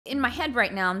In my head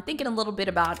right now, I'm thinking a little bit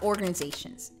about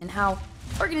organizations and how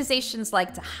organizations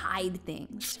like to hide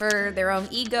things for their own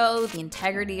ego, the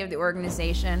integrity of the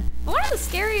organization. But one of the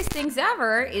scariest things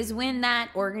ever is when that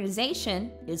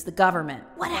organization is the government.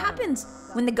 What happens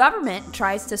when the government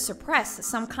tries to suppress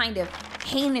some kind of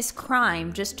heinous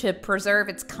crime just to preserve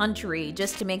its country,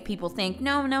 just to make people think,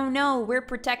 no, we're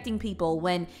protecting people,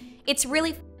 when it's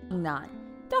really not?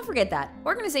 Don't forget that.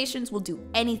 Organizations will do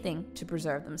anything to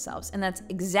preserve themselves, and that's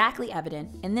exactly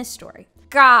evident in this story.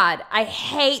 God, I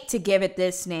hate to give it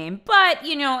this name, but,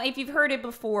 you know, if you've heard it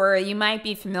before, you might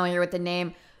be familiar with the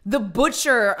name, the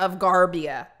Butcher of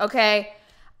Garbia, okay?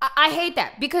 I hate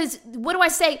that, because what do I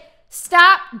say?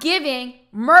 Stop giving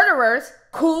murderers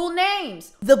cool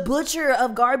names. The Butcher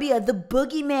of Garbia, the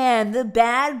boogeyman, the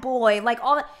bad boy, like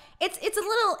all that.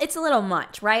 It's a little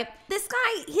much, right? This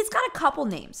guy, he's got a couple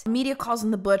names. The media calls him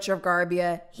the Butcher of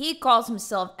Garbia. He calls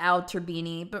himself Al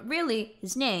Turbini, but really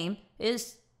his name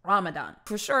is Ramadan.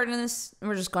 For shortness,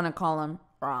 we're just gonna call him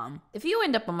Ram. If you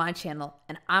end up on my channel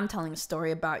and I'm telling a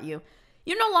story about you,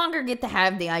 you no longer get to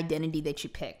have the identity that you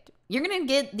picked. You're gonna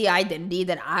get the identity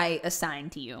that I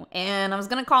assigned to you. And I was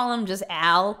gonna call him just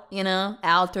Al, you know,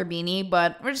 Al Turbini,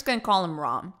 but we're just gonna call him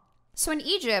Ram. So in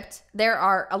Egypt, there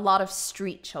are a lot of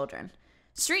street children.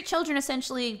 Street children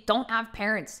essentially don't have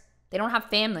parents. They don't have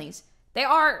families. They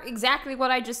are exactly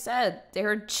what I just said.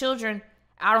 They're children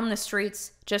out on the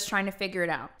streets just trying to figure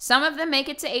it out. Some of them make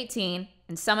it to 18,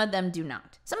 and some of them do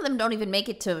not. Some of them don't even make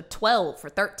it to 12 or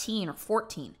 13 or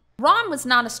 14. Ron was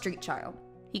not a street child.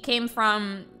 He came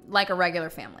from like a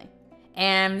regular family.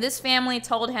 And this family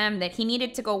told him that he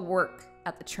needed to go work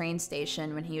at the train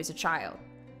station when he was a child.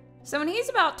 So when he's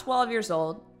about 12 years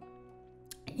old,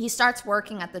 he starts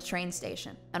working at the train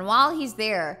station. And while he's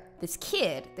there, this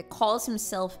kid that calls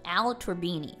himself Al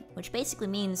Turbini, which basically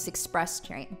means express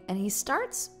train, and he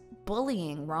starts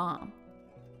bullying Ram.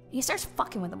 He starts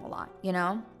fucking with him a lot, you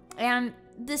know? And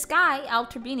this guy, Al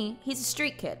Turbini, he's a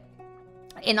street kid.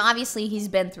 And obviously he's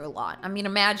been through a lot. I mean,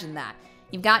 imagine that.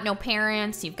 You've got no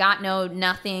parents, you've got no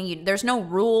nothing, there's no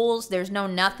rules, there's no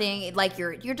nothing. Like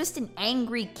you're just an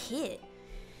angry kid.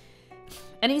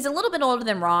 And he's a little bit older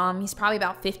than Ram. He's probably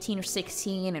about 15 or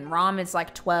 16, and Ram is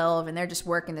like 12, and they're just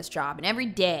working this job. And every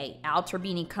day, Al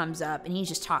Turbini comes up, and he's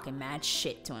just talking mad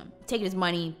shit to him. Taking his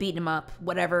money, beating him up,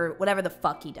 whatever the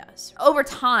fuck he does. Over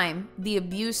time, the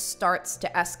abuse starts to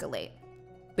escalate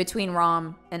between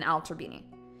Ram and Al Turbini.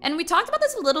 And we talked about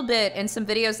this a little bit in some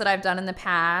videos that I've done in the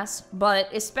past,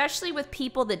 but especially with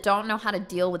people that don't know how to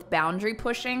deal with boundary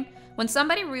pushing, when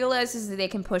somebody realizes that they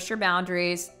can push your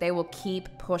boundaries, they will keep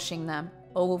pushing them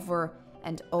over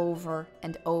and over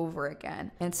and over again.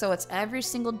 And so it's every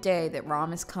single day that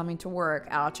Ram is coming to work,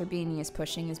 Al Turbini is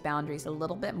pushing his boundaries a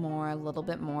little bit more, a little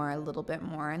bit more, a little bit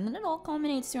more, and then it all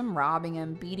culminates to him robbing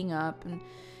him, beating up, and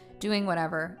doing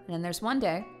whatever. And then there's one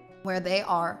day where they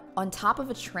are on top of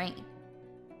a train.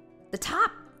 The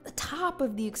top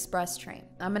of the express train.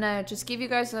 I'm gonna just give you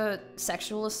guys a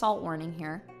sexual assault warning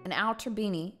here. And Al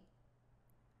Turbini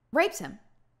rapes him.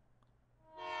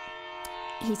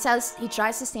 He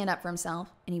tries to stand up for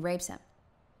himself, and he rapes him.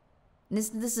 And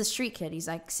this is a street kid. He's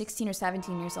like 16 or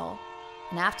 17 years old.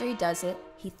 And after he does it,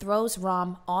 he throws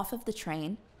Ram off of the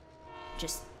train,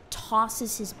 just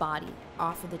tosses his body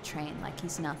off of the train like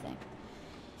he's nothing.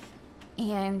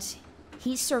 And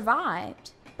he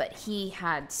survived, but he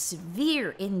had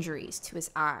severe injuries to his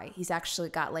eye. He's actually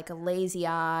got like a lazy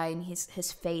eye, and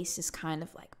his face is kind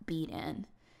of like beat in.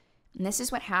 And this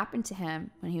is what happened to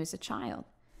him when he was a child.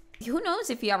 Who knows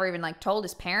if he ever even like told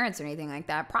his parents or anything like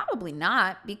that? Probably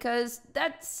not, because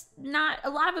that's not, a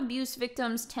lot of abuse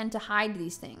victims tend to hide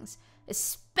these things,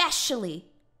 especially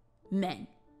men.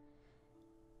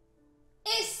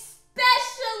 Especially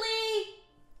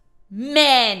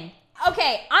men.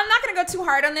 Okay, I'm not gonna go too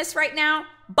hard on this right now,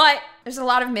 but there's a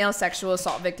lot of male sexual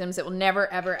assault victims that will never,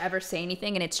 ever, ever say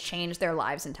anything, and it's changed their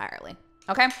lives entirely.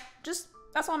 Okay?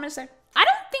 That's all I'm gonna say. I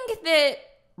don't think that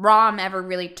Ram ever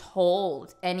really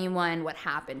told anyone what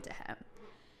happened to him,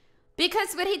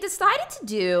 because what he decided to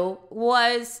do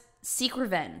was seek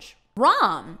revenge.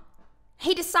 Ram,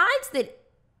 he decides that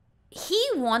he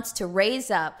wants to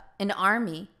raise up an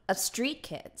army of street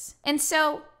kids. And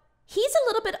so he's a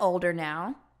little bit older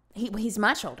now. He's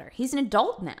much older. He's an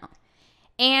adult now.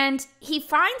 And he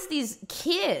finds these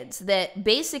kids that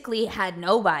basically had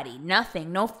nobody,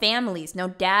 nothing, no families, no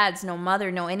dads, no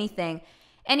mother, no anything.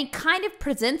 And he kind of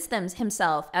presents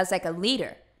himself as like a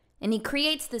leader. And he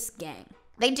creates this gang.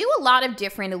 They do a lot of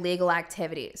different illegal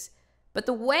activities. But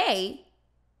the way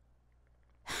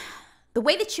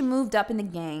that you moved up in the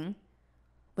gang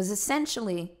was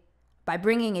essentially by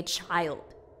bringing a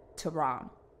child to Ram.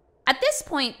 this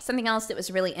point, something else that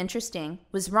was really interesting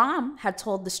was Ram had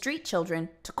told the street children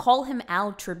to call him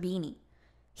Al-Turbini.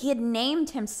 He had named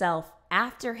himself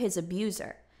after his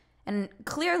abuser. And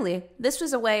clearly, this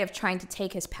was a way of trying to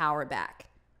take his power back.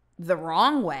 The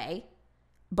wrong way,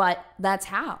 but that's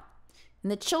how.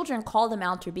 And the children called him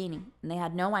Al-Turbini, and they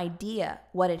had no idea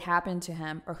what had happened to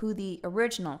him or who the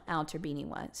original Al-Turbini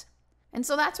was. And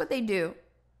so that's what they do.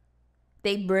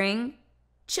 They bring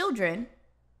children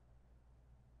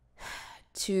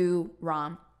to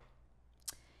Ram.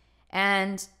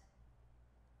 And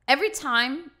every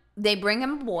time they bring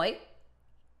him a boy,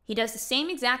 he does the same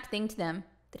exact thing to them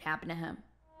that happened to him.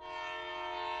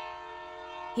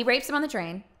 He rapes them on the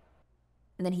train,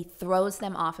 and then he throws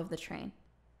them off of the train.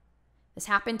 This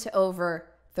happened to over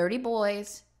 30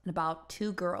 boys and about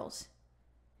 2 girls.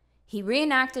 He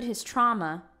reenacted his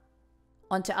trauma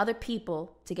onto other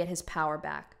people to get his power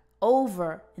back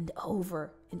over and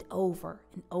over and over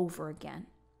and over again.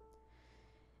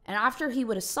 And after he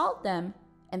would assault them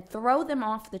and throw them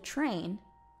off the train,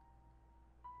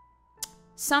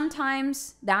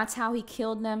 sometimes that's how he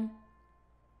killed them,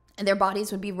 and their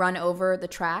bodies would be run over the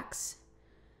tracks.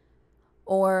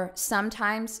 Or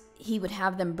sometimes he would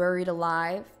have them buried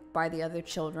alive by the other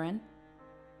children.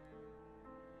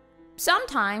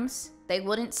 Sometimes they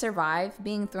wouldn't survive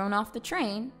being thrown off the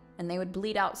train, and they would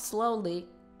bleed out slowly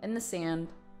in the sand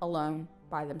alone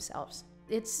by themselves.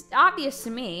 It's obvious to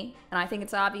me, and I think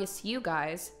it's obvious to you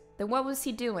guys, that what was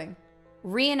he doing?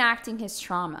 Reenacting his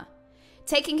trauma.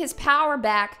 Taking his power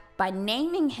back by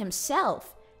naming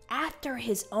himself after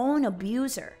his own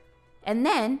abuser. And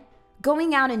then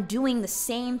going out and doing the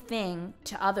same thing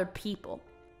to other people.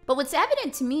 But what's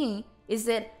evident to me is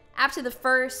that after the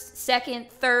first, second,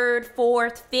 third,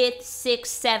 fourth, fifth,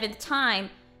 sixth, seventh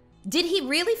time, did he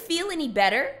really feel any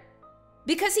better?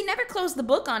 Because he never closed the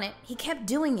book on it. He kept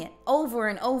doing it over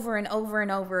and over and over and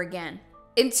over again.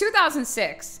 In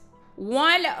 2006,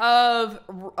 one of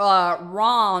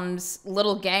Ram's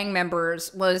little gang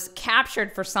members was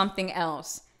captured for something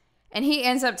else. And he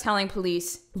ends up telling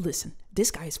police, listen, this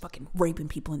guy is fucking raping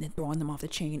people and then throwing them off the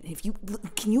chain. If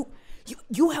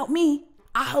you help me,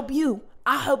 I'll help you.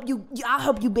 I'll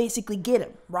help you basically get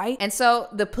him, right? And so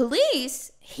the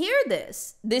police hear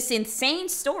this insane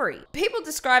story. People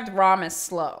described Ram as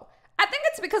slow. I think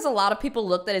it's because a lot of people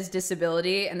looked at his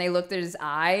disability and they looked at his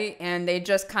eye and they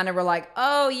just kind of were like,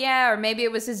 oh yeah, or maybe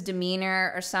it was his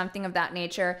demeanor or something of that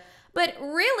nature. But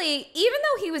really, even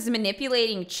though he was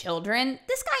manipulating children,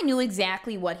 this guy knew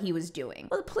exactly what he was doing.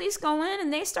 Well, the police go in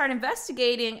and they start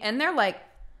investigating and they're like,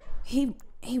 he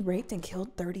raped and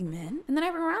killed 30 men? And then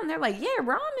everyone around, they're like, yeah,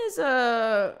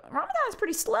 Ramadan is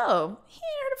pretty slow. He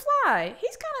ain't here to fly.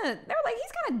 They're like,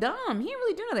 he's kind of dumb. He ain't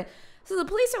really do nothing. So the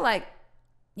police are like,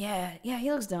 yeah,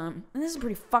 he looks dumb. And this is a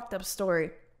pretty fucked up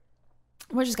story.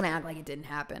 We're just gonna act like it didn't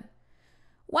happen.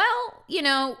 Well,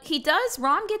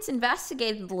 Ram gets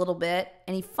investigated a little bit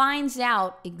and he finds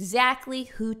out exactly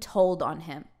who told on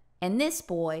him. And this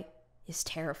boy is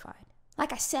terrified.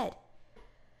 Like I said,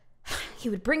 he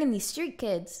would bring in these street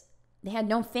kids. They had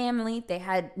no family. They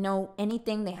had no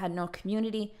anything. They had no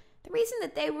community. The reason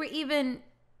that they were even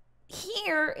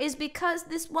here is because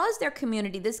this was their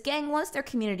community. This gang was their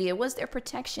community. It was their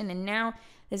protection. And now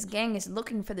this gang is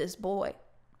looking for this boy.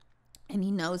 And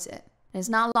he knows it. And it's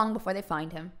not long before they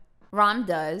find him. Ram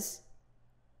does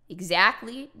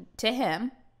exactly to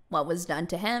him what was done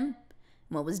to him,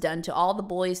 what was done to all the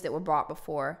boys that were brought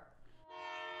before.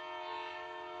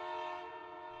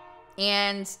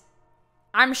 And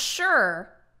I'm sure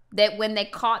that when they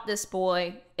caught this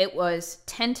boy, it was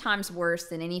 10 times worse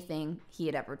than anything he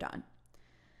had ever done.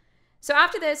 So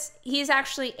after this, he's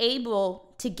actually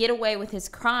able to get away with his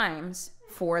crimes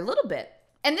for a little bit.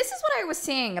 And this is what I was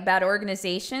saying about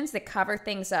organizations that cover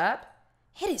things up.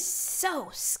 It is so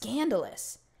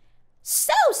scandalous.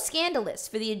 So scandalous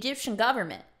for the Egyptian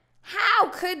government. How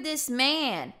could this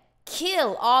man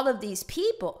kill all of these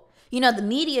people? The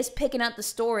media is picking up the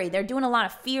story. They're doing a lot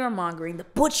of fear-mongering. The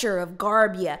butcher of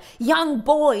Garbia. Young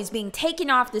boys being taken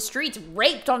off the streets,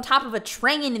 raped on top of a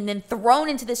train, and then thrown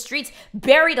into the streets,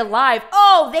 buried alive.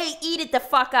 Oh, they eat it the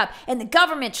fuck up. And the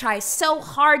government tries so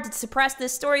hard to suppress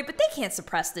this story, but they can't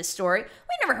suppress this story.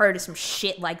 We never heard of some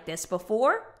shit like this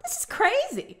before. This is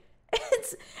crazy.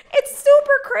 It's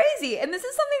super crazy. And this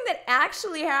is something that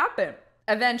actually happened.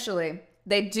 Eventually,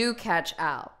 they do catch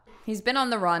Al. He's been on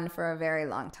the run for a very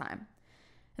long time.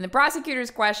 And the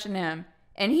prosecutors question him,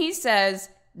 and he says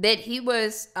that he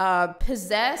was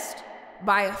possessed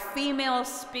by a female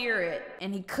spirit,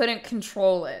 and he couldn't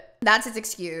control it. That's his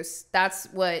excuse. That's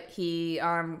what he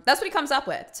comes up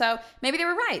with. So maybe they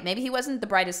were right. Maybe he wasn't the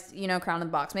brightest, crown in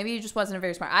the box. Maybe he just wasn't a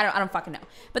very smart. I don't fucking know.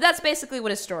 But that's basically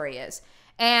what his story is.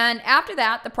 And after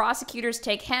that, the prosecutors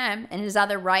take him and his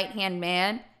other right-hand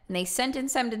man, and they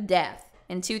sentence him to death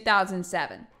in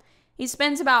 2007. He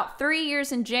spends about 3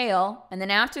 years in jail, and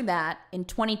then after that, in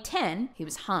 2010, he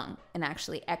was hung and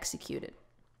actually executed.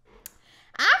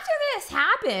 After this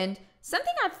happened,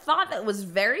 something I thought that was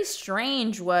very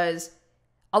strange was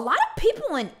a lot of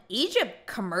people in Egypt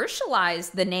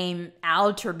commercialized the name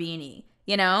Al-Turbini,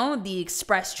 the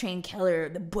express train killer,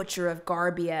 the butcher of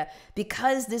Garbia,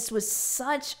 because this was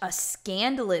such a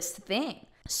scandalous thing.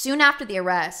 Soon after the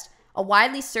arrest, a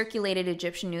widely circulated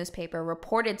Egyptian newspaper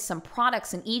reported some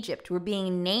products in Egypt were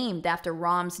being named after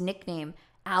Ram's nickname,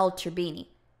 Al-Turbini.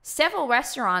 Several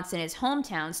restaurants in his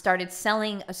hometown started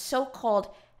selling a so-called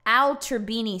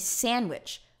Al-Turbini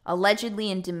sandwich,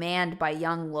 allegedly in demand by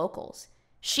young locals.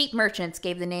 Sheep merchants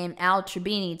gave the name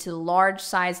Al-Turbini to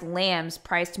large-sized lambs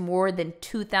priced more than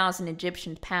 2,000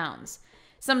 Egyptian pounds.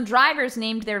 Some drivers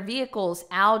named their vehicles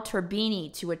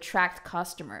Al-Turbini to attract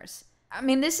customers. I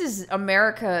mean, this is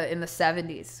America in the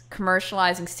 70s,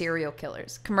 commercializing serial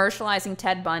killers, commercializing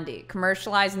Ted Bundy,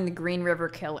 commercializing the Green River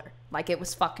Killer. Like, it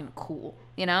was fucking cool,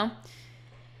 And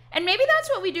maybe that's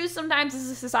what we do sometimes as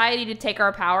a society to take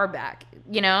our power back,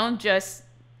 just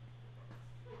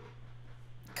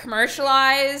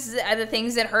commercialize the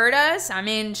things that hurt us. I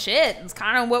mean, shit, it's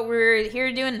kind of what we're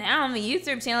here doing now on the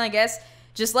YouTube channel, I guess.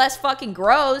 Just less fucking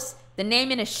gross than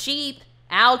naming a sheep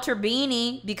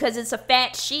Al-Turbini because it's a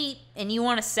fat sheep and you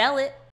want to sell it.